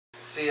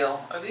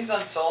seal. Are these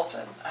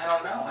unsalted? I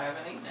don't know. I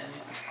haven't eaten any.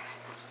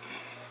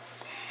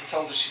 I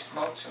told her she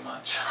smoked too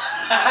much.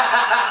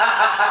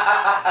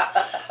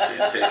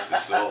 Can't taste the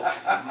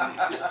salt.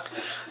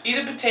 Eat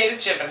a potato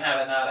chip and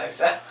have a nut, I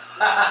said.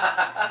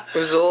 It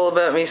was all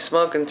about me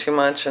smoking too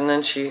much, and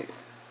then she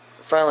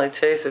finally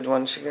tasted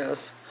one. She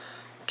goes,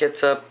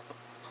 gets up,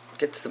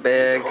 gets the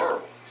bag.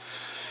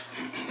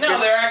 No,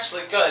 they're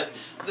actually good.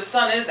 The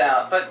sun is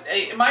out, but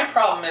my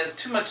problem is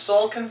too much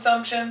salt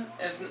consumption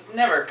is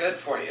never good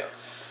for you.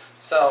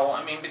 So,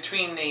 I mean,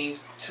 between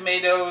these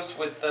tomatoes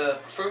with the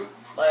fruit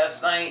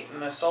last night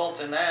and the salt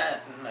in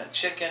that and the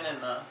chicken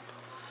and the...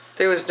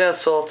 There was no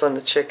salt on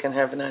the chicken.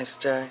 Have a nice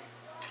day.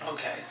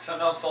 Okay, so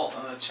no salt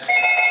on the chicken.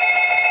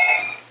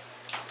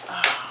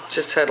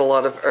 Just had a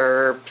lot of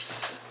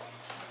herbs.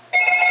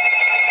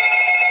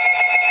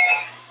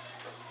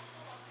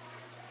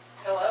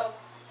 Hello?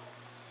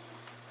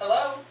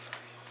 Hello?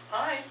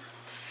 Hi.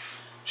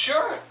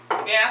 Sure.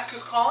 May I ask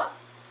who's calling?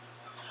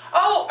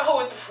 Oh,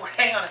 with the Ford.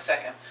 Hang on a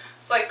second.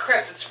 It's like,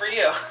 Chris, it's for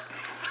you.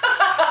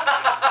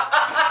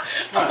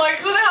 I'm like,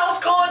 who the hell's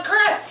calling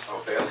Chris?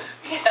 Oh, Bill?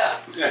 Yeah.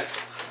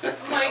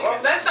 I'm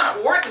like, that's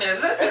not Wharton,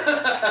 is it?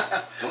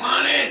 Come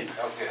on in.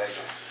 Okay.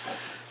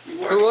 You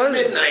work Who was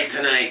it? midnight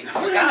tonight. I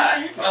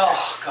forgot.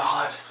 Oh,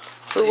 God.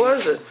 Who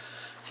was it?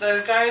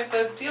 The guy at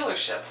the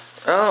dealership.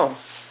 Oh.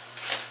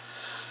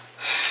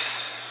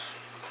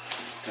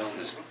 Tell him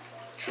his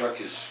truck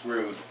is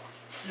screwed.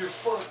 You're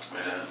fucked,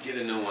 man. Get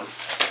a new one.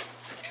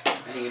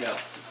 Hang it up.